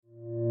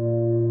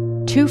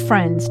Two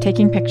friends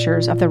taking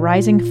pictures of the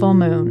rising full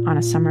moon on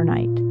a summer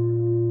night.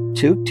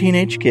 Two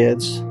teenage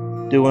kids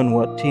doing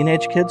what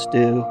teenage kids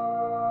do.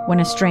 When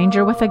a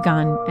stranger with a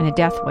gun and a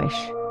death wish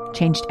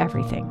changed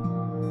everything.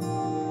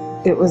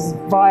 It was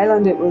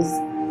violent, it was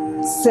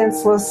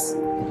senseless,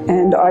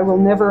 and I will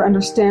never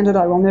understand it,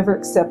 I will never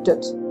accept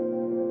it.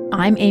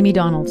 I'm Amy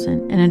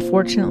Donaldson, and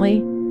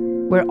unfortunately,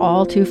 we're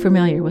all too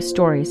familiar with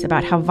stories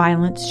about how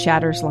violence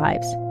shatters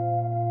lives.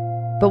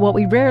 But what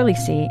we rarely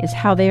see is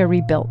how they are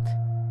rebuilt.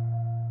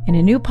 In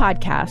a new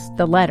podcast,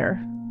 The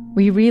Letter,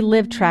 we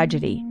relive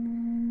tragedy,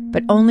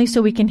 but only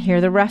so we can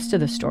hear the rest of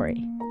the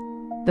story.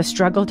 The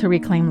struggle to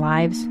reclaim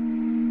lives,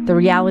 the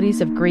realities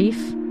of grief,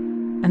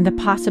 and the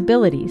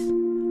possibilities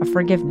of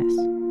forgiveness.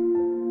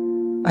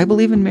 I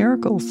believe in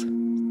miracles.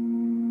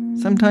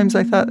 Sometimes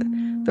I thought,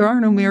 there are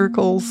no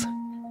miracles.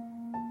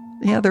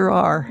 Yeah, there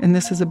are, and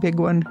this is a big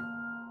one.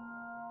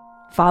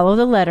 Follow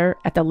The Letter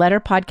at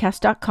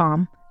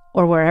theletterpodcast.com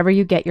or wherever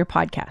you get your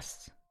podcasts.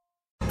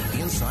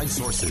 Inside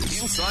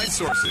Sources. Inside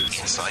Sources.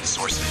 Inside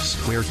Sources.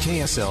 Where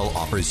KSL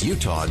offers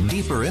Utah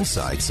deeper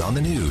insights on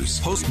the news.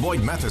 Host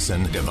Boyd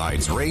Matheson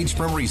divides rage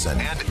from reason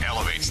and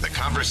elevates the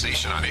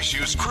conversation on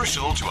issues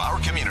crucial to our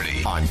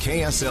community. On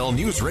KSL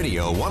News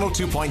Radio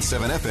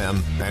 102.7 FM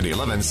and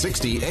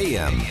 1160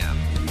 AM.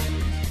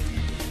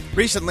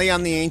 Recently,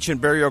 on the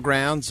ancient burial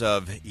grounds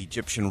of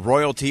Egyptian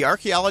royalty,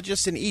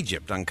 archaeologists in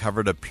Egypt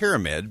uncovered a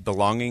pyramid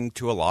belonging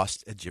to a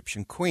lost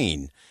Egyptian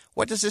queen.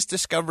 What does this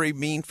discovery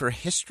mean for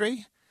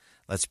history?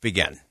 Let's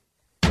begin.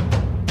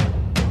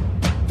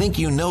 Think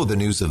you know the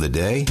news of the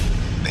day?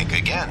 Think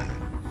again.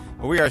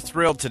 Well, we are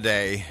thrilled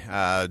today.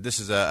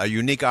 This is a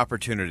unique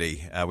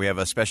opportunity. We have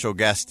a special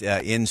guest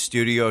in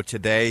studio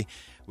today.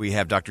 We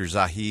have Dr.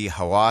 Zahi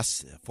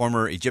Hawass,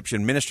 former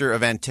Egyptian Minister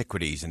of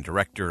Antiquities and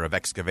Director of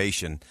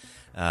Excavation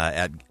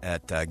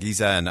at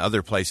Giza and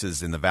other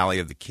places in the Valley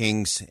of the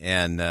Kings.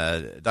 And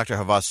Dr.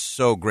 Hawass,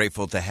 so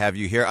grateful to have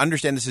you here. I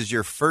understand this is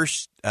your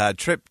first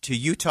trip to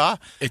Utah.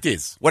 It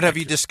is. What have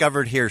you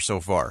discovered here so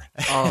far?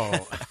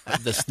 Oh,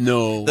 the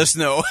snow. The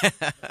snow.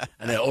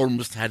 And I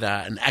almost had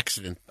an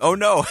accident. Oh,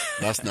 no.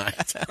 Last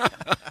night.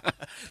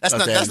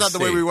 That's not the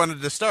way we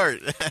wanted to start.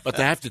 But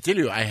I have to tell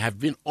you, I have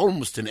been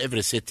almost in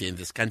every city in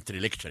this country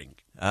lecturing.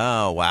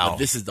 Oh, wow. But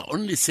this is the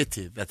only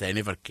city that I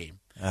never came.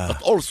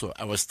 But also,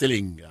 I was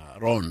telling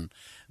Ron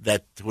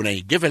that when I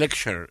give a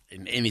lecture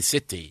in any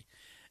city,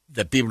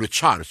 the people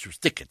charge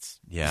with tickets.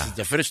 Yeah. This is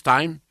the first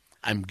time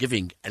I'm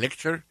giving a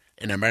lecture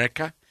in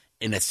America,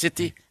 in a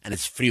city, and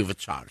it's free of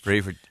charge.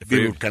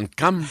 People can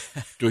come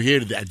to hear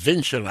the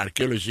adventure in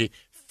archaeology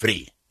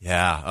free.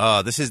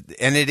 Yeah,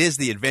 it is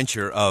the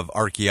adventure of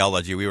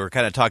archaeology. We were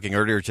kind of talking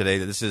earlier today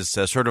that this is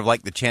sort of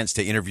like the chance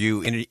to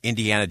interview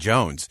Indiana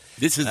Jones.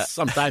 This is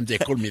sometimes they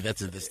call me that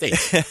in the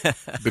States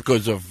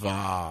because of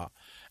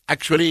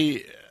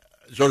actually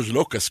George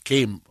Lucas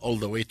came all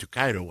the way to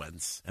Cairo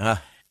once,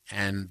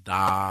 and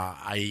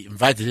I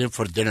invited him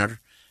for dinner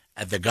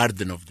at the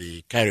garden of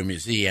the Cairo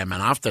Museum,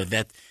 and after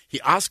that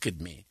he asked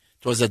me.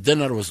 It was a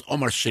dinner with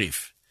Omar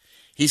Sharif.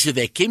 He said,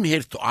 I came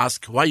here to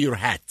ask why your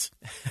hat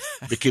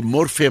became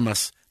more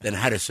famous than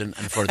Harrison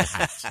and Ford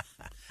hat.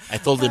 I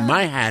told him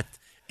my hat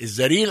is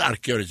the real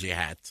archaeology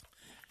hat,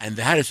 and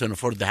the Harrison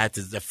Ford hat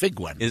is the fig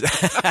one.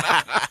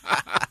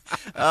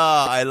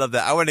 Oh, I love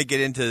that. I want to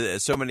get into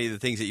so many of the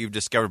things that you've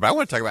discovered, but I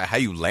want to talk about how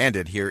you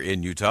landed here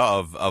in Utah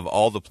of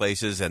all the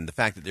places, and the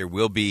fact that there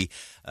will be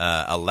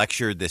a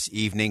lecture this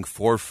evening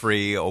for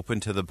free, open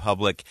to the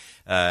public.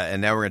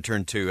 And now we're going to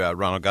turn to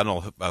Ronald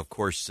Gunnell. Of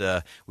course,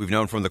 we've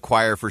known from the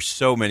choir for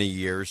so many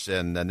years,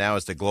 and now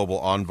is the global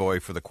envoy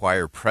for the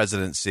choir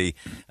presidency.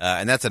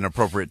 And that's an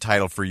appropriate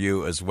title for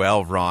you as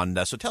well, Ron.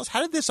 So tell us,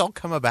 how did this all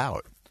come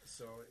about?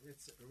 So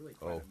it's really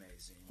quite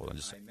amazing. Hold on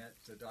just a second.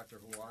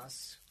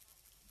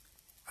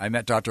 I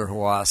met Dr.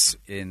 Hawass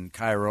in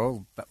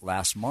Cairo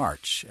last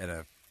March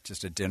at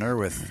just a dinner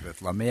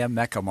with Lamia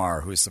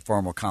Mekamar, who is the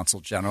former consul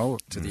general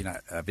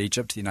of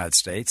Egypt to the United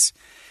States.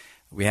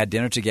 We had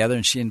dinner together,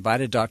 and she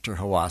invited Dr.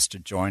 Hawass to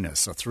join us.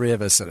 So three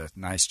of us at a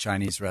nice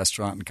Chinese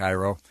restaurant in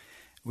Cairo.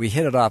 We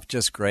hit it off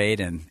just great,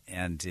 and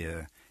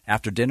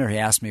after dinner he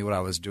asked me what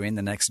I was doing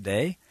the next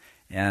day,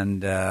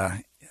 and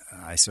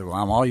I said, well,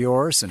 I'm all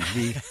yours. And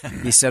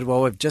he said,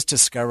 well, we've just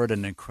discovered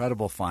an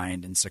incredible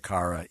find in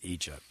Saqqara,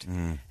 Egypt.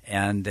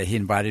 And he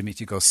invited me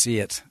to go see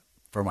it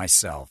for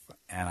myself.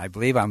 And I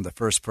believe I'm the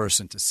first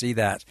person to see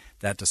that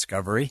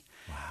discovery.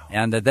 Wow.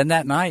 And then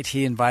that night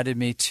he invited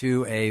me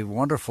to a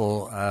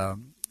wonderful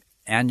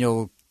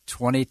annual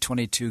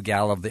 2022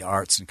 Gala of the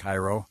Arts in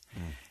Cairo.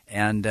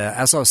 And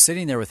as I was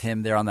sitting there with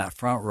him there on that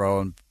front row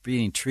and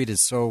being treated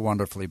so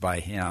wonderfully by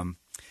him,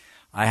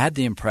 I had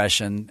the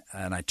impression,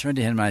 and I turned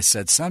to him and I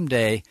said,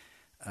 someday,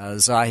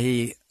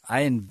 Zahi,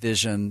 I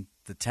envision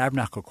the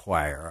Tabernacle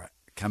Choir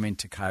coming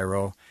to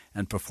Cairo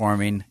and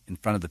performing in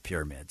front of the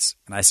pyramids.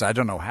 And I said, I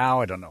don't know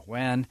how, I don't know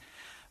when.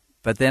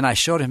 But then I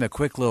showed him a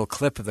quick little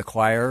clip of the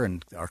choir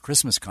and our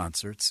Christmas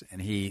concerts, and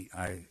he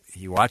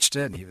watched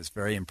it, and he was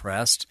very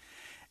impressed.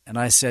 And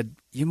I said,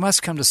 you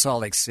must come to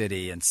Salt Lake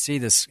City and see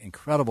this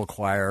incredible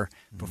choir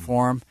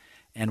perform.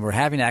 And we're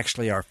having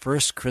actually our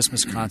first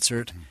Christmas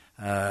concert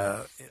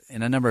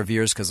in a number of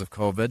years because of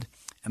COVID.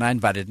 And I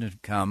invited him to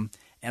come.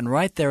 And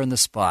right there in the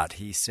spot,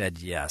 he said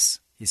yes.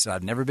 He said,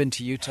 I've never been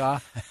to Utah,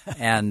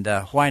 and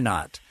why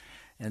not?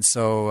 And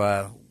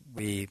so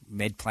we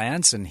made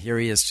plans, and here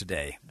he is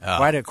today.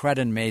 Quite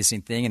an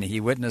amazing thing. And he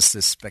witnessed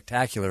this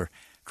spectacular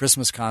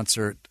Christmas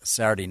concert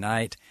Saturday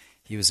night.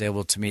 He was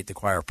able to meet the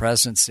choir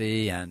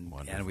presidency, and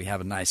we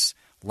have a nice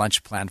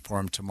lunch planned for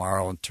him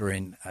tomorrow and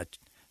touring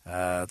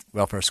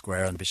Welfare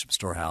Square and Bishop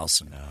Storehouse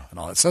and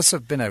all that. So it's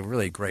been a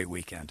really great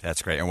weekend.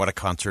 That's great. And what a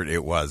concert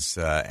it was.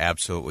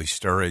 Absolutely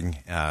stirring.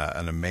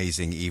 An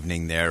amazing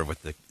evening there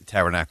with the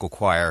Tabernacle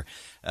Choir.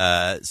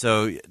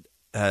 So,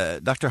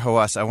 Dr.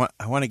 Hawass,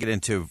 I want to get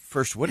into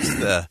first,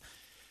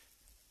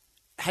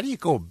 how do you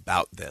go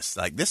about this?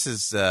 Like, this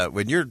is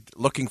when you're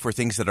looking for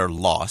things that are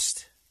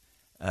lost.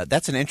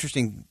 That's an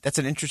interesting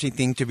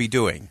thing to be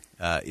doing.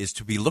 Is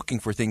to be looking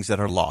for things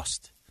that are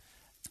lost.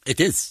 It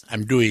is.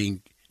 I'm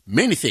doing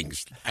many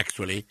things,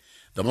 actually.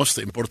 The most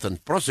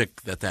important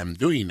project that I'm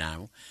doing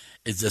now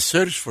is the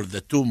search for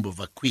the tomb of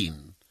a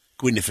queen,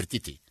 Queen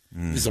Nefertiti.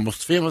 This is the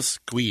most famous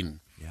queen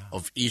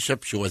of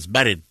Egypt. She was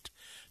married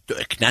to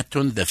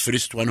Akhenaten, the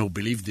first one who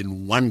believed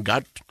in one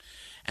God,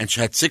 and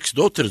she had 6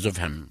 daughters of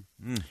him.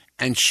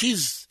 And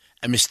she's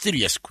a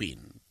mysterious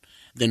queen.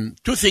 Then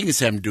 2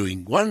 things I'm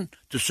doing. One,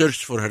 to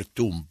search for her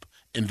tomb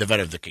in the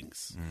Valley of the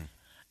Kings.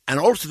 And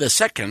also the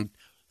second,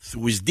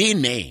 with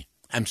DNA,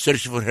 I'm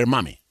searching for her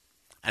mummy.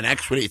 And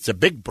actually, it's a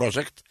big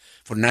project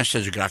for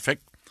National Geographic.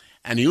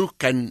 And you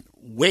can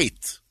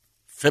wait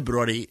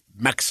February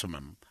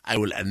maximum. I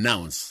will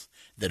announce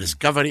the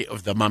discovery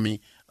of the mummy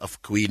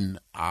of Queen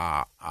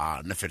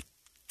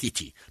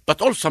Nefertiti.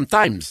 But also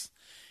sometimes,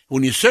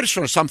 when you search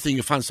for something,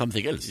 you find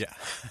something else. Yeah.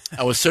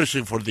 I was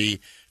searching for the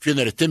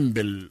funeral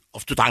temple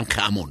of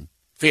Tutankhamun,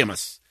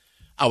 famous,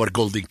 our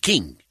golden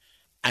king.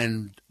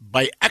 And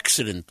by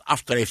accident,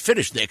 after I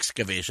finished the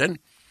excavation,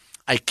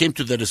 I came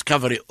to the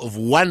discovery of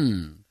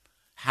one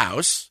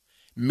house,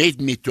 made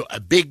me to a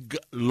big,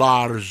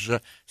 large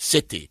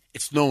city.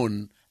 It's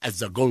known as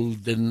the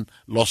Golden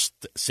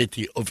Lost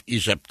City of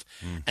Egypt.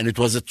 And it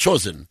was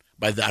chosen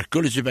by the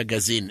Archaeology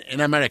magazine in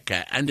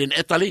America and in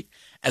Italy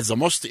as the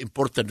most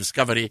important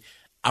discovery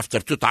after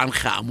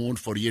Tutankhamun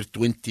for year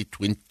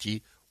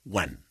 2021.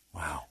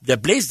 Wow. The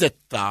place that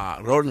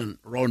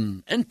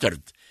Ron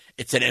entered,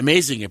 it's an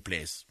amazing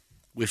place.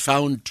 We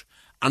found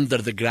under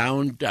the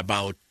ground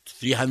about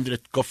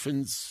 300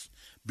 coffins,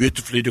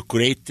 beautifully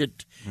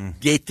decorated,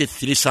 dated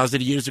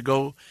 3,000 years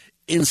ago.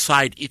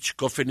 Inside each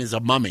coffin is a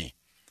mummy,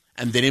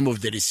 and the name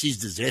of the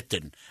deceased is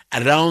written.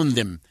 Around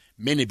them,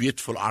 many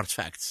beautiful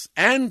artifacts.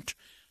 And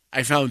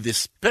I found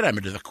this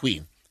pyramid of the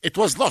queen. It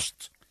was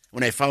lost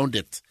when I found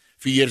it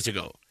a few years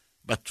ago.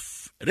 But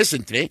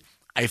recently,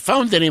 I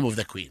found the name of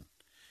the queen.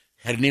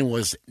 Her name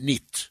was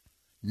Neat.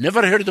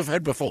 Never heard of her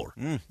before,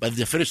 but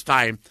the first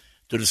time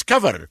to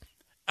discover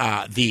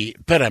the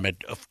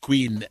pyramid of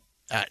Queen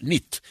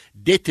Neat,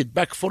 dated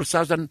back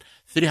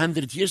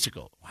 4,300 years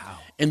ago. Wow.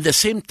 In the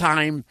same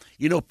time,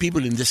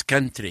 people in this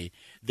country,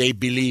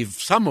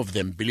 some of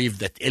them believe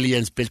that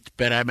aliens built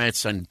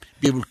pyramids and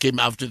people came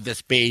out of the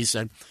space,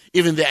 and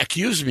even they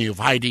accuse me of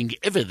hiding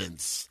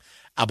evidence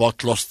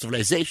about lost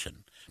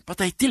civilization. But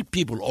I tell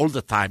people all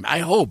the time, I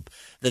hope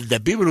that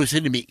the people who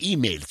send me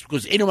emails,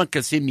 because anyone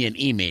can send me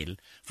an email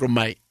from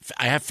I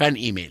have fan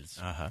emails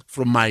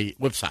from my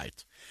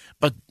website,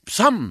 but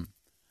some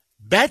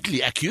badly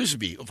accuse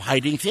me of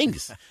hiding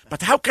things.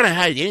 But how can I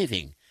hide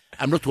anything?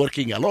 I'm not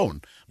working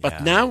alone.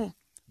 But now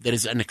there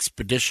is an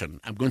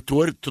expedition. I'm going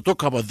to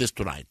talk about this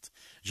tonight.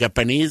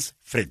 Japanese,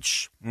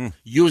 French,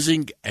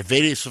 using a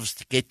very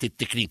sophisticated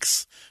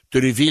techniques to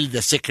reveal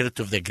the secret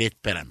of the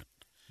Great Pyramid.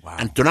 Wow.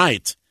 And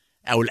tonight,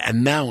 I will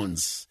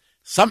announce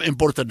some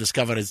important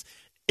discoveries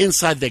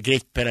inside the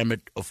Great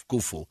Pyramid of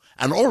Khufu,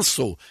 and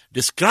also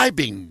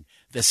describing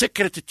the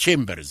secret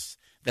chambers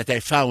that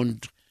I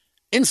found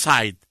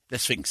inside the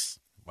Sphinx.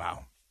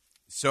 Wow.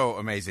 So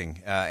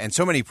amazing. And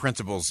so many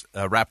principles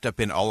wrapped up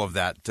in all of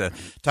that.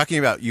 Talking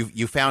about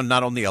you found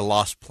not only a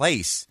lost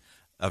place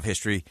of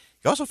history,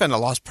 you also found a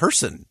lost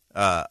person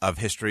of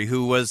history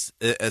who was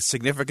a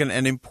significant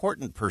and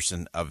important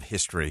person of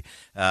history.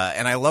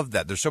 And I love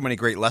that. There's so many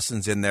great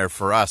lessons in there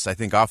for us. I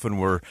think often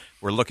we're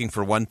looking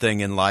for one thing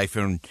in life,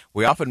 and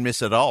we often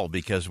miss it all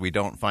because we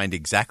don't find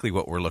exactly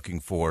what we're looking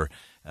for.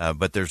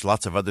 But there's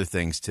lots of other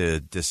things to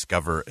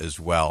discover as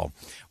well.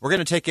 We're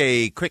going to take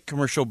a quick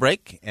commercial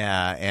break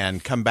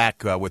and come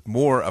back with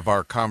more of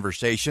our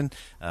conversation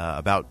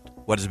about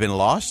what has been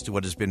lost,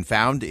 what has been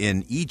found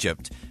in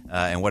Egypt,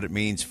 and what it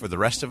means for the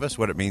rest of us,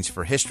 what it means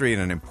for history,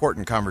 and an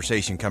important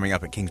conversation coming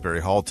up at Kingsbury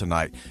Hall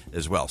tonight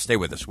as well. Stay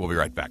with us. We'll be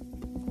right back.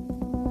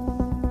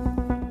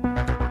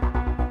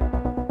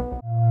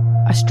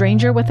 A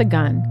stranger with a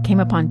gun came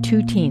upon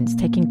 2 teens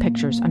taking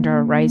pictures under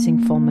a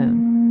rising full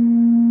moon.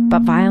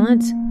 But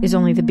violence is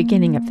only the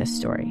beginning of this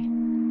story.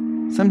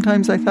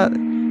 Sometimes I thought,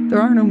 there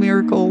are no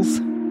miracles.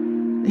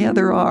 Yeah,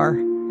 there are,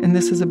 and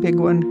this is a big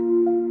one.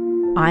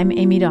 I'm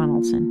Amy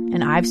Donaldson,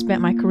 and I've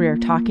spent my career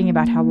talking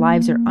about how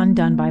lives are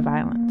undone by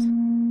violence.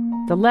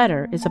 The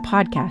Letter is a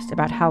podcast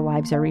about how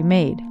lives are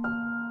remade.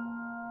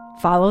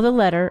 Follow The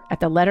Letter at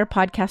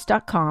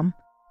theletterpodcast.com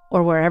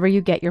or wherever you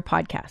get your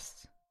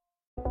podcasts.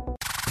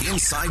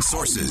 Inside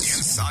Sources.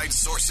 Inside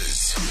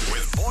Sources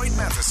with Boyd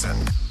Matheson.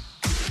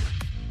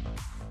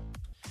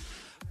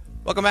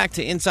 Welcome back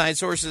to Inside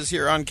Sources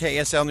here on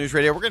KSL News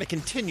Radio. We're going to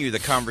continue the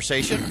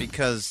conversation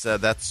because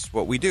that's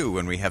what we do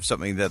when we have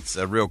something that's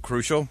real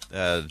crucial.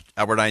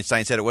 Albert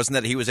Einstein said it wasn't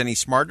that he was any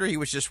smarter. He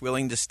was just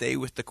willing to stay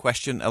with the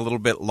question a little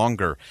bit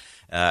longer.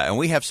 And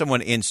we have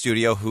someone in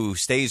studio who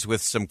stays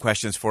with some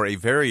questions for a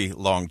very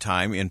long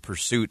time in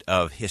pursuit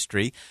of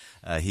history.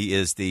 He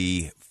is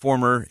the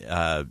former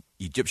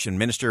Egyptian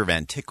Minister of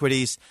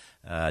Antiquities,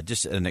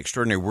 just an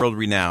extraordinary,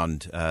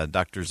 world-renowned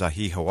Dr.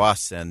 Zahi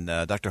Hawass. And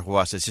Dr.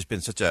 Hawass, it's just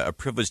been such a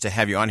privilege to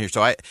have you on here.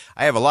 So I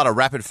have a lot of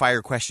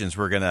rapid-fire questions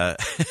we're going to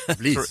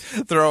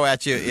throw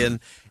at you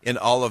in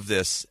all of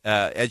this.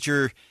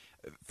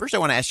 First, I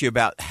want to ask you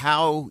about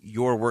how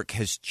your work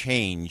has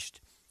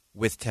changed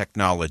with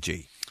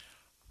technology.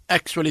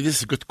 Actually, this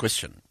is a good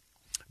question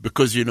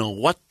because, you know,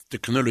 what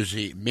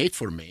technology made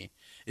for me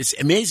is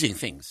amazing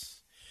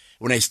things.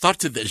 When I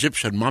started the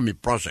Egyptian Mummy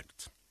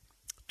Project,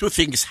 two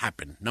things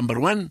happened. Number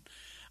one,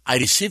 I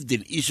received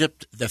in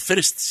Egypt the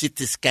first CT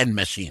scan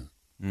machine.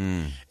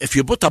 If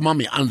you put a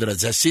mummy under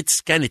the CT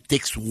scan, it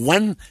takes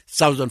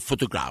 1,000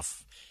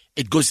 photographs.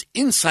 It goes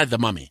inside the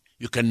mummy.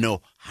 You can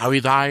know how he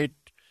died,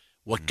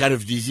 what kind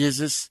of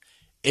diseases,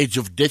 age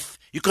of death.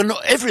 You can know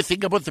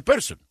everything about the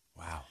person.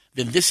 Wow.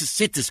 Then this is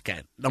CT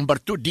scan. Number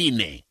two,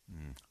 DNA.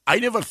 I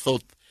never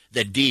thought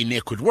that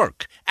DNA could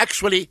work.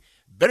 Actually,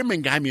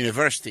 Birmingham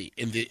University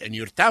in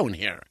your town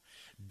here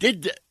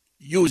did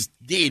use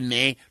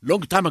DNA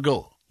long time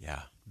ago.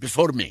 Yeah.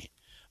 Before me.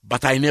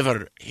 But I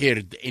never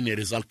heard any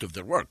result of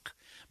their work.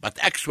 But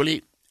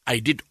actually, I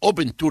did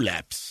open two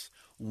labs.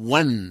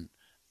 One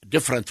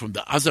different from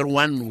the other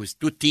one with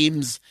two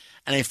teams.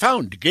 And I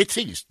found great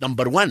things.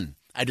 Number one,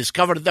 I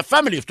discovered the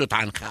family of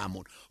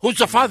Tutankhamun. Who's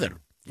the father?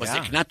 Was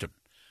Akhenaten.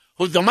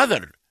 Who's the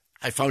mother?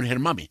 I found her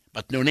mummy,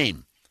 but no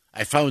name.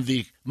 I found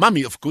the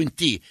mummy of Queen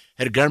T,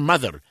 her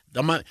grandmother.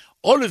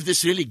 All of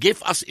this really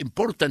gave us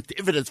important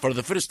evidence for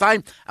the first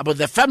time about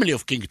the family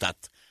of King Tut.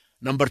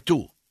 Number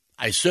two,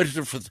 I searched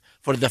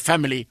for the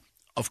family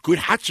of Queen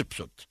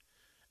Hatshepsut,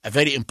 a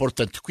very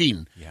important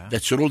queen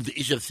that ruled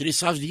Egypt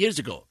 3,000 years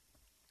ago.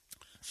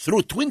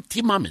 Through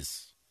 20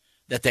 mummies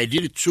that I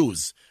didn't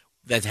choose,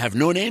 that have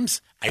no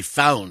names, I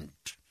found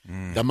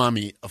the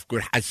mummy of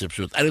Queen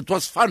Hatshepsut. And it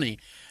was funny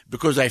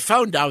because I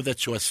found out that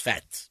she was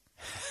fat.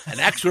 And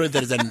actually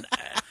there's an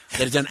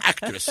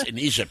actress in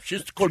Egypt. She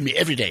used to call me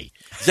every day.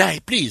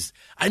 Zahi, please,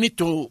 I need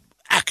to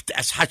act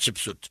as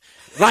Hatshepsut.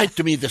 Write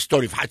to me the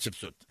story of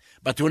Hatshepsut.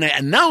 But when I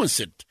announced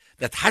it,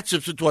 that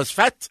Hatshepsut was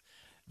fat,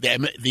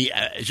 the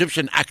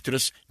Egyptian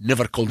actress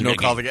never called me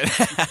again.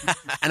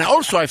 And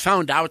also I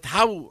found out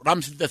how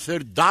Ramses III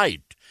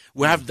died.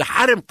 We have the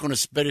harem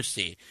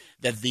conspiracy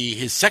that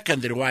his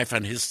secondary wife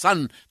and his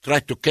son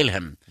tried to kill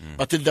him.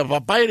 But in the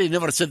papyri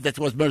never said that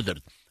he was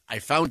murdered. I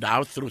found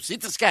out through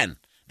CT scan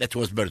that he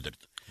was murdered.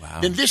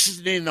 Wow. Then this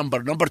is the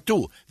number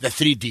two, the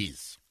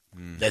 3Ds.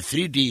 The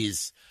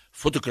 3Ds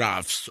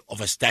photographs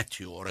of a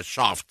statue or a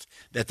shaft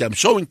that I'm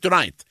showing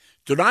tonight.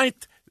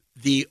 Tonight,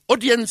 the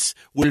audience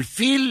will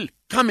feel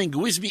coming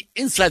with me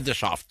inside the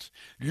shaft,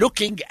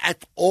 looking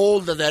at all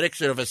the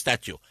direction of a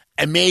statue.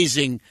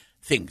 Amazing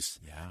things.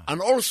 Yeah.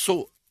 And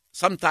also,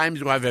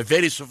 sometimes we have a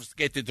very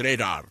sophisticated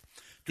radar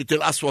to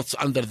tell us what's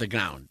under the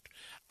ground.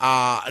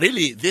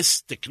 Really,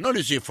 this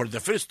technology for the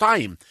first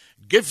time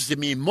gives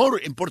me more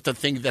important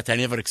things that I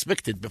never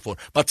expected before.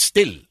 But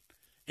still,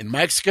 in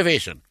my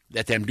excavation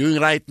that I'm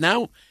doing right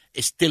now,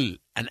 is still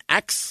an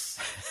axe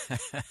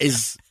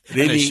is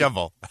really and a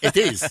shovel. It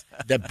is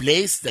the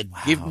place that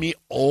give me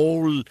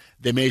all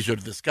the major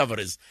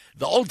discoveries.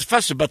 The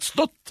old-fashioned, but it's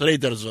not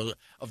Raiders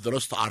of the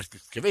Lost Ark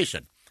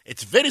excavation.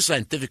 It's very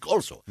scientific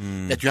also,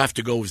 that you have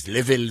to go with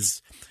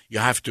levels, you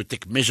have to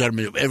take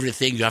measurement of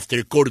everything, you have to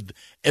record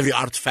every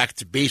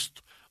artifact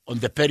based on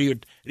the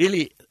period.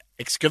 Really,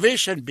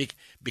 excavation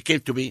became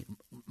to be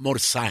more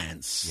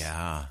science.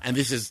 Yeah. And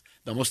this is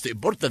the most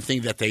important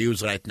thing that I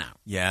use right now.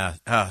 Yeah.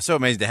 So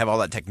amazing to have all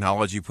that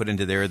technology put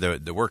into there.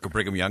 The work of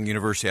Brigham Young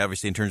University,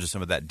 obviously, in terms of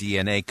some of that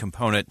DNA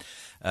component.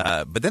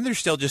 But then there's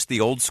still just the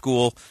old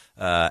school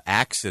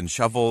axe and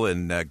shovel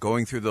and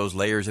going through those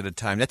layers at a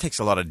time. That takes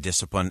a lot of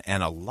discipline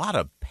and a lot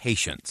of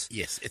patience.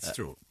 Yes, it's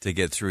true. To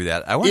get through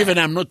that. Even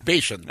I'm not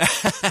patient,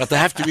 but I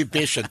have to be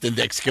patient in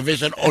the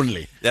excavation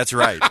only. That's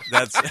right.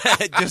 That's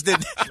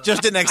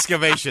just in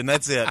excavation.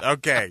 That's it.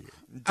 Okay.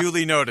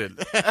 Duly noted.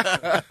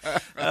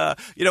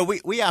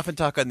 We often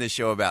talk on this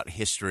show about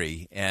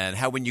history and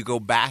how when you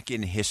go back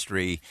in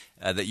history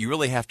that you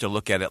really have to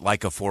look at it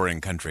like a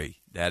foreign country,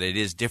 that it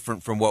is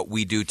different from what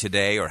we do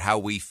today or how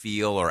we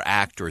feel or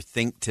act or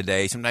think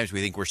today. Sometimes we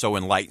think we're so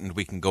enlightened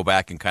we can go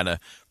back and kind of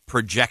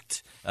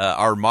project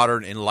our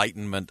modern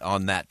enlightenment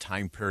on that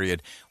time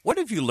period. What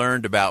have you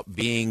learned about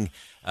being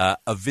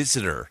a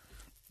visitor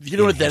You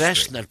know, in the history.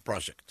 national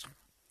project.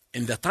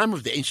 In the time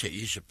of the ancient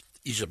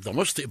Egypt, the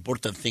most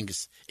important thing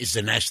is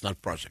the national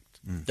project,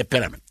 the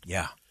pyramid.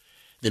 Yeah.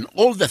 Then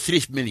all the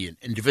 3 million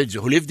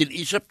individuals who lived in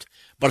Egypt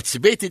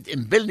participated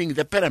in building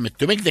the pyramid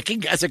to make the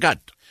king as a god.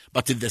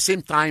 But at the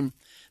same time,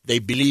 they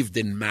believed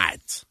in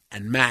Ma'at.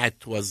 And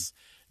Ma'at was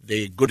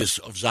the goddess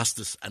of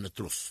justice and the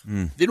truth.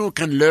 Then we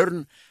can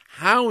learn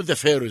how the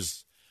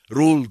pharaohs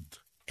ruled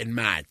in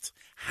Ma'at,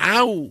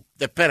 how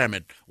the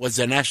pyramid was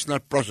a national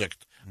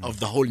project of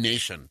the whole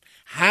nation,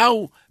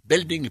 how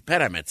building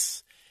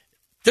pyramids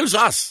tells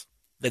us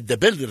that the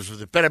builders of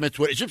the pyramids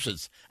were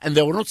Egyptians and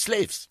they were not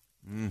slaves.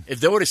 If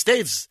they were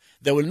slaves,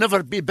 they will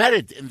never be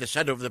buried in the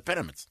shadow of the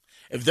pyramids.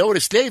 If they were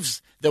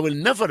slaves, they will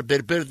never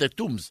prepare their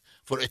tombs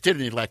for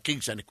eternity like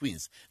kings and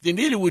queens. Then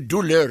really we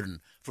do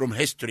learn from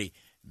history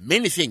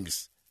many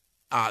things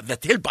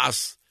that help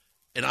us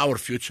in our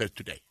future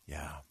today.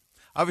 Yeah.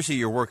 Obviously,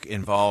 your work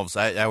involves,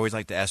 I always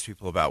like to ask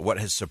people about what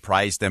has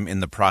surprised them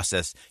in the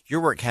process. Your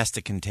work has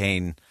to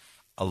contain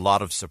a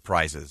lot of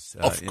surprises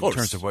Of course. in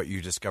terms of what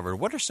you discovered.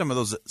 What are some of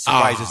those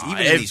surprises,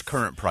 even in these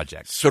current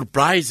projects?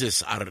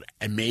 Surprises are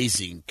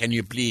amazing. Can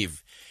you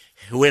believe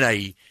when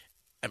I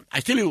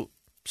tell you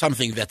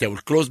something that I will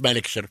close my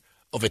lecture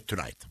of it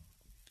tonight.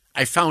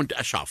 I found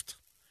a shaft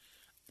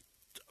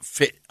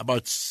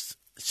about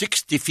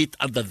 60 feet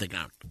under the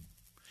ground.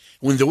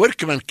 When the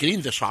workmen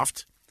clean the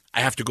shaft,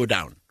 I have to go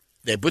down.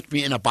 They put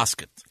me in a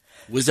basket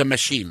with a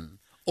machine,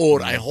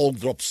 or I hold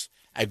drops.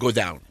 I go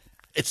down.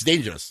 It's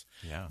dangerous.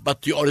 Yeah.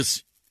 But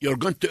you're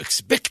going to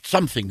expect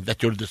something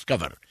that you'll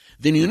discover.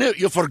 Then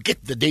you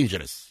forget the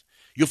dangerous.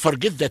 You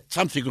forget that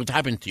something would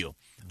happen to you.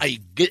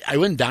 I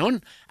went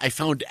down. I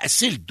found a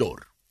sealed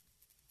door.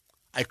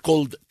 I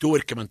called 2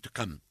 workmen to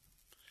come.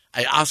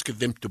 I asked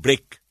them to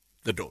break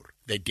the door.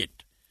 They did.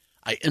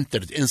 I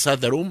entered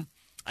inside the room.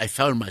 I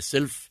found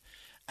myself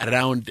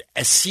around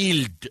a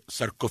sealed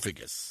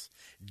sarcophagus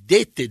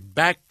dated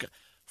back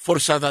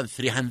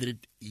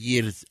 4,300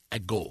 years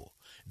ago,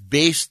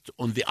 based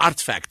on the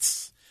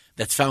artifacts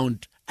that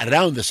found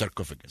around the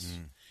sarcophagus.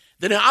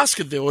 Then I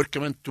asked the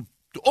workmen to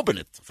open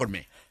it for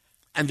me,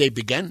 and they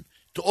began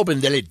to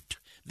open the lid.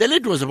 The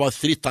lid was about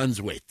 3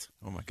 tons weight.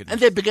 Oh, my goodness.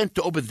 And they began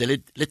to open the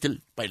lid little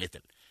by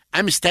little.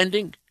 I'm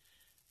standing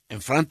in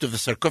front of the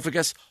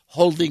sarcophagus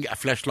holding a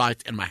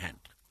flashlight in my hand,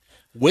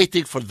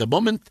 waiting for the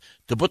moment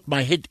to put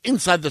my head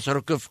inside the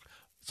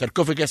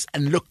sarcophagus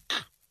and look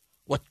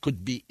what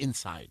could be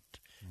inside.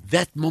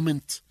 That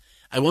moment,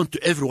 I want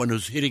to everyone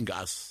who's hearing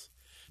us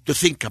to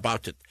think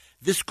about it.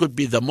 This could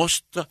be the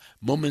most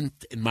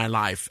moment in my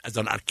life as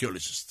an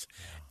archaeologist,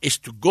 is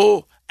to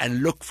go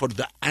and look for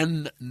the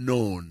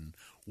unknown.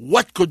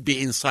 What could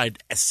be inside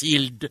a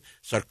sealed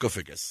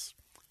sarcophagus?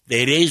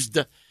 They raised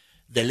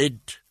the lid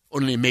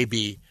only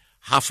maybe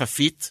half a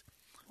feet.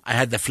 I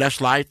had the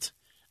flashlight.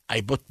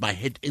 I put my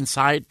head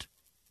inside.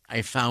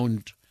 I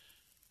found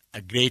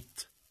a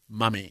great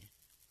mummy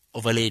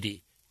of a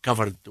lady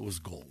covered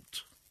with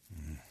gold.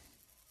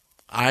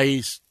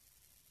 I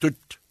stood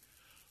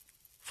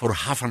for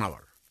half an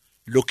hour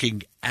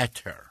looking at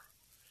her.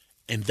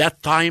 In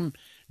that time,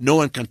 no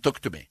one can talk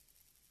to me.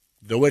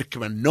 The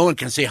workman, no one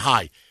can say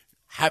hi.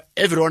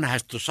 Everyone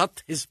has to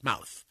shut his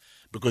mouth,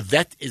 because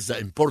that is the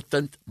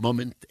important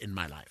moment in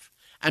my life.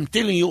 I'm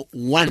telling you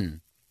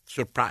one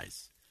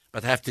surprise,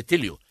 but I have to tell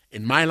you,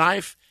 in my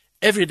life,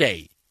 every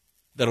day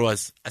there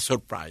was a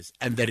surprise,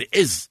 and there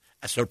is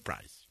a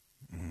surprise.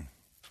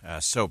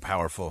 So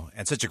powerful,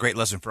 and such a great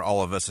lesson for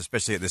all of us,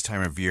 especially at this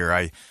time of year.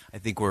 I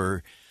think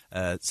we're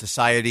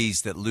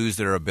societies that lose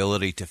their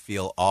ability to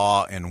feel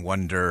awe and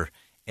wonder,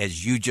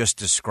 as you just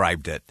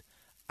described it,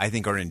 I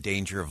think are in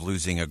danger of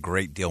losing a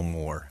great deal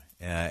more.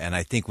 And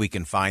I think we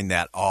can find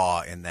that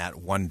awe and that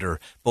wonder,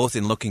 both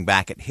in looking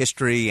back at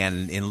history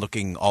and in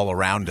looking all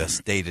around us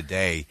day to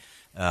day.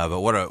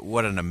 But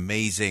what an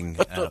amazing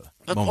But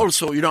moment.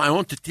 also, I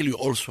want to tell you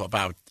also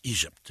about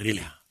Egypt,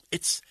 really.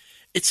 It's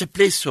a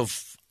place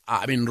of,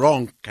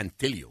 Ron can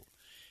tell you,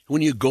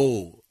 when you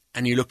go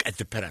and you look at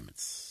the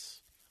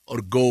pyramids,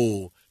 or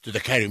go to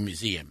the Cairo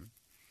Museum,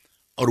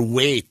 or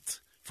wait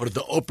for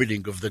the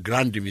opening of the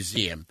Grand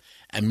Museum,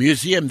 a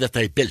museum that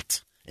I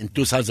built in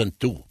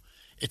 2002.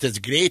 It is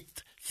a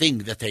great thing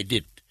that I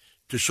did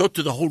to show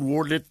to the whole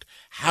world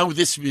how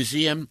this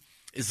museum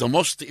is the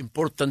most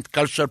important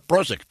cultural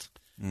project.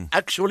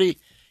 Actually,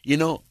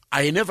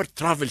 I never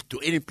traveled to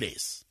any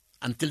place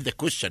until the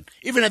question,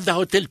 even at the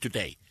hotel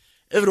today,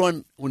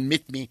 everyone will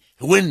meet me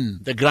when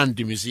the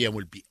Grand Museum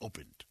will be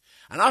opened.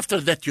 And after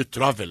that, you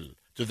travel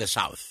to the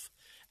south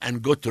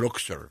and go to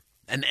Luxor,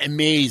 an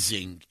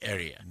amazing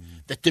area,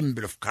 the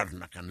Temple of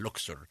Karnak and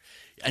Luxor.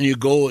 And you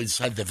go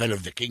inside the Valley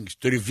of the Kings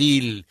to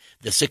reveal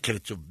the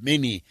secrets of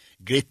many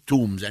great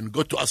tombs, and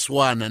go to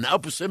Aswan and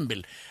Abu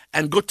Simbel,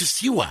 and go to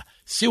Siwa.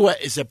 Siwa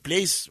is a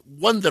place,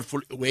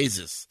 wonderful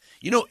oasis.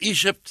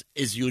 Egypt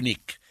is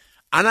unique.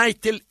 And I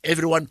tell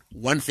everyone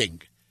one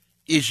thing: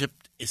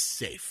 Egypt is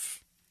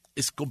safe.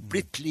 It's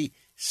completely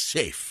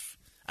safe.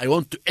 I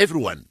want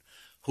everyone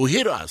who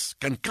hear us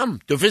can come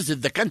to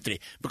visit the country,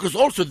 because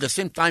also at the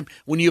same time,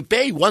 when you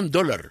pay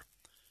 $1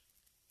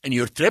 in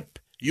your trip,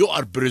 you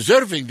are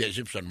preserving the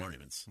Egyptian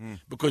monuments.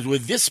 Because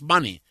with this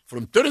money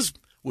from tourism,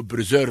 we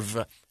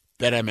preserve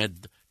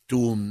pyramid,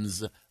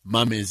 tombs,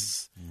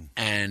 mummies,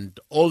 and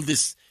all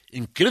this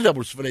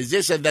incredible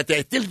civilization that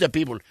I tell the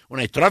people when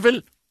I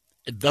travel,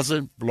 it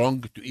doesn't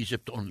belong to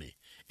Egypt only.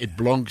 It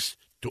belongs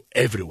to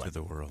everyone. To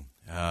the world.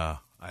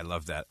 I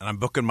love that. And I'm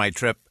booking my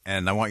trip,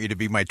 and I want you to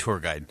be my tour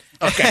guide.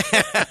 Okay.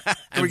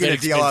 We're going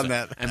to deal on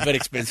that. I'm very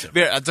expensive.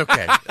 Yeah, that's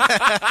okay.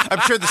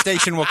 I'm sure the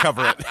station will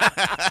cover it.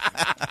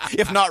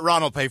 If not,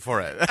 Ron will pay for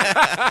it.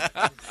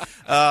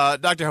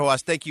 Dr.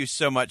 Hawass, thank you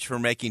so much for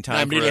making time for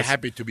us. I'm really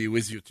happy to be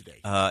with you today.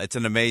 It's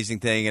an amazing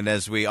thing, and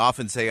as we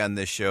often say on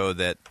this show,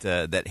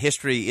 that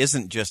history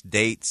isn't just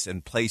dates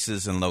and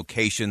places and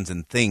locations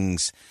and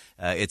things.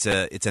 It's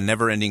a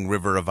never-ending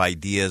river of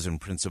ideas and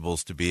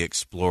principles to be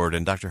explored.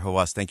 And Dr.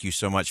 Hawass, thank you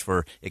so much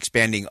for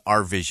expanding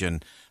our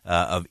vision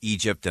of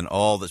Egypt and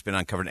all that's been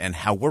uncovered and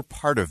how we're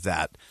part of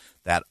that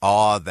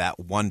awe, that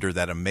wonder,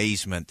 that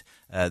amazement.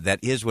 That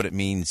is what it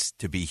means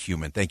to be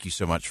human. Thank you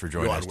so much for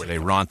joining us today.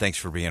 Ron, thanks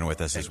for being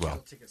with us as well.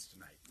 Tickets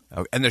tonight.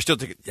 Oh, and there's still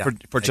tickets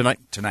for tonight?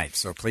 Tonight.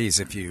 So please,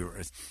 if you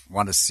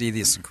want to see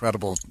this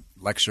incredible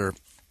lecture,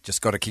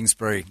 just go to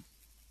Kingsbury,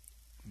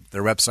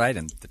 their website,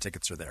 and the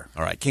tickets are there.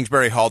 All right.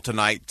 Kingsbury Hall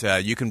tonight.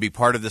 You can be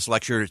part of this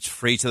lecture. It's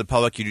free to the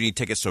public. You do need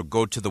tickets, so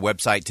go to the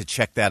website to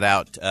check that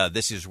out.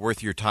 This is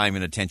worth your time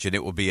and attention.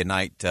 It will be a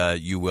night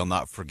you will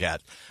not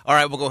forget. All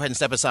right. We'll go ahead and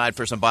step aside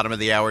for some bottom of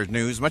the hour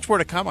news. Much more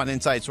to come on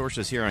Inside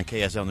Sources here on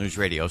KSL News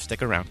Radio.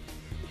 Stick around.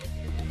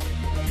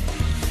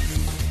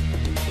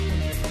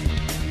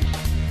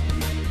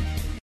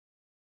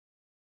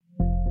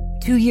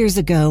 Two years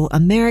ago,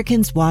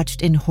 Americans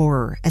watched in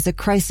horror as a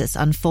crisis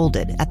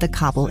unfolded at the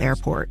Kabul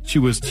airport. She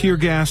was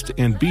tear-gassed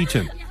and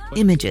beaten.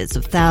 Images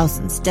of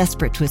thousands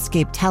desperate to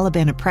escape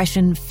Taliban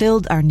oppression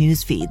filled our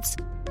news feeds.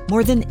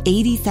 More than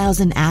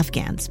 80,000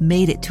 Afghans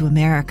made it to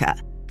America.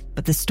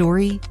 But the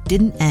story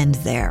didn't end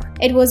there.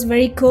 It was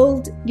very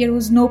cold. There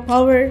was no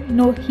power,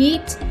 no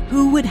heat.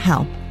 Who would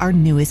help our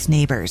newest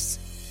neighbors?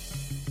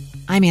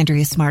 I'm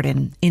Andrea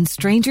Smartin. In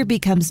Stranger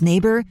Becomes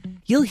Neighbor,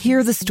 you'll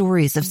hear the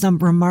stories of some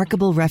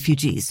remarkable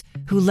refugees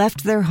who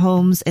left their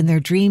homes and their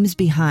dreams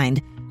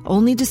behind,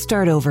 only to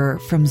start over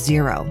from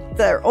zero.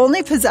 Their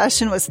only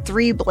possession was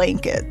 3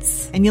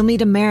 blankets. And you'll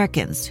meet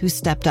Americans who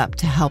stepped up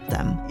to help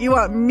them. You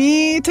want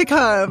me to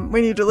come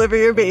when you deliver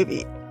your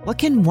baby. What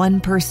can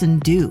one person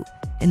do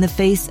in the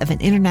face of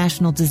an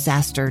international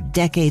disaster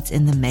decades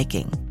in the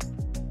making?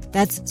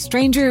 That's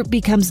Stranger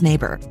Becomes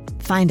Neighbor.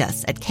 Find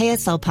us at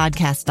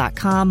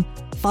kslpodcast.com.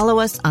 Follow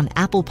us on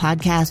Apple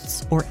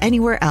Podcasts or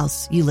anywhere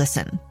else you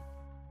listen.